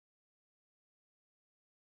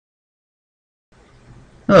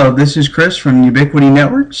Hello, this is Chris from Ubiquiti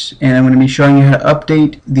Networks, and I'm going to be showing you how to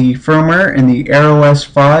update the firmware in the airOS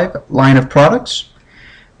 5 line of products.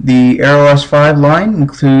 The airOS 5 line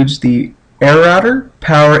includes the AirRouter,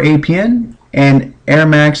 Power APN, and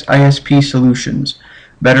airMAX ISP solutions,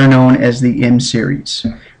 better known as the M series.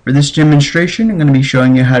 For this demonstration, I'm going to be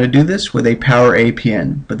showing you how to do this with a Power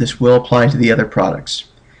APN, but this will apply to the other products.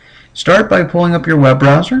 Start by pulling up your web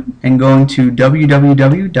browser and going to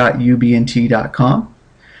www.ubnt.com.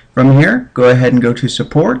 From here, go ahead and go to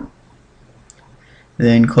Support,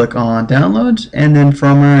 then click on Downloads, and then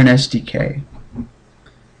Firmware and SDK.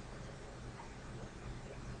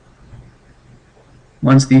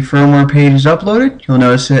 Once the firmware page is uploaded, you'll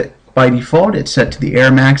notice that by default it's set to the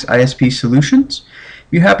airMAX ISP solutions.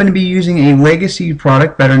 If you happen to be using a legacy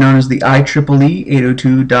product better known as the IEEE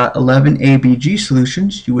 802.11 ABG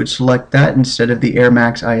solutions, you would select that instead of the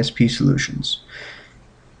airMAX ISP solutions.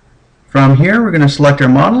 From here, we're going to select our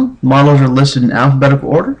model. Models are listed in alphabetical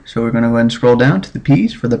order, so we're going to go ahead and scroll down to the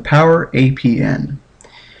P's for the Power APN.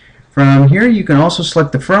 From here, you can also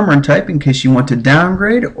select the firmware type in case you want to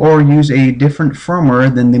downgrade or use a different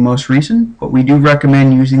firmware than the most recent, but we do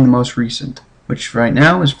recommend using the most recent, which right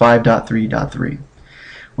now is 5.3.3.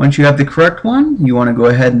 Once you have the correct one, you want to go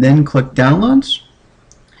ahead and then click Downloads.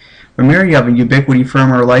 From here, you have a Ubiquiti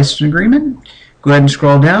firmware license agreement. Go ahead and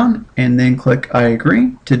scroll down and then click I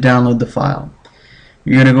agree to download the file.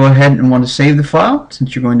 You're going to go ahead and want to save the file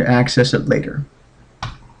since you're going to access it later.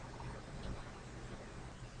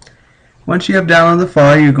 Once you have downloaded the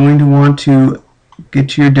file, you're going to want to get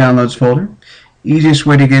to your downloads folder. Easiest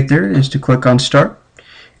way to get there is to click on Start,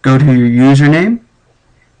 go to your username,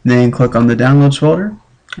 then click on the downloads folder,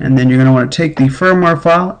 and then you're going to want to take the firmware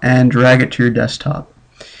file and drag it to your desktop.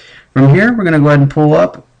 From here, we're going to go ahead and pull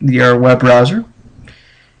up our web browser.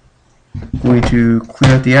 Going to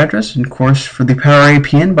clear out the address, and of course for the Power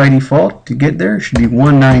APN by default to get there it should be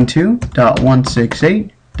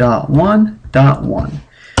 192.168.1.1.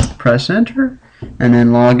 Press enter and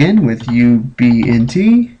then log in with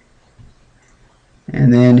UBNT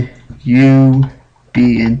and then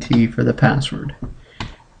UBNT for the password.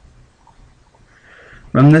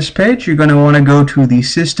 From this page you're going to want to go to the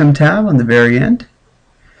System tab on the very end.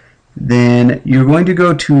 Then you're going to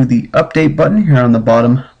go to the Update button here on the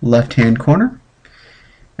bottom left-hand corner,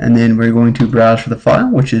 and then we're going to browse for the file,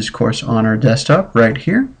 which is of course on our desktop right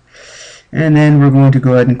here, and then we're going to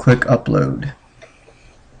go ahead and click Upload.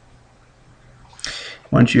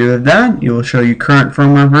 Once you have that, it will show you current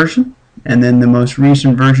firmware version, and then the most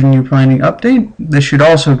recent version you're planning to update. This should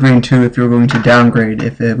also green too if you're going to downgrade.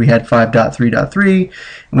 If we had 5.3.3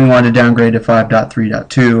 and we want to downgrade to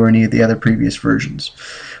 5.3.2 or any of the other previous versions.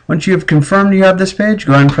 Once you have confirmed you have this page,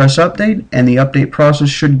 go ahead and press Update, and the update process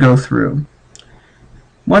should go through.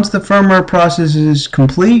 Once the firmware process is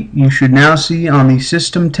complete, you should now see on the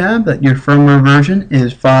System tab that your firmware version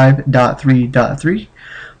is 5.3.3.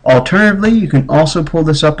 Alternatively, you can also pull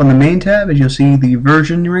this up on the main tab, as you'll see the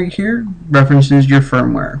version right here references your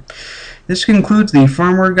firmware. This concludes the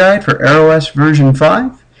firmware guide for airOS version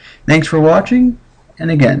 5. Thanks for watching,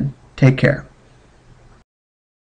 and again, take care.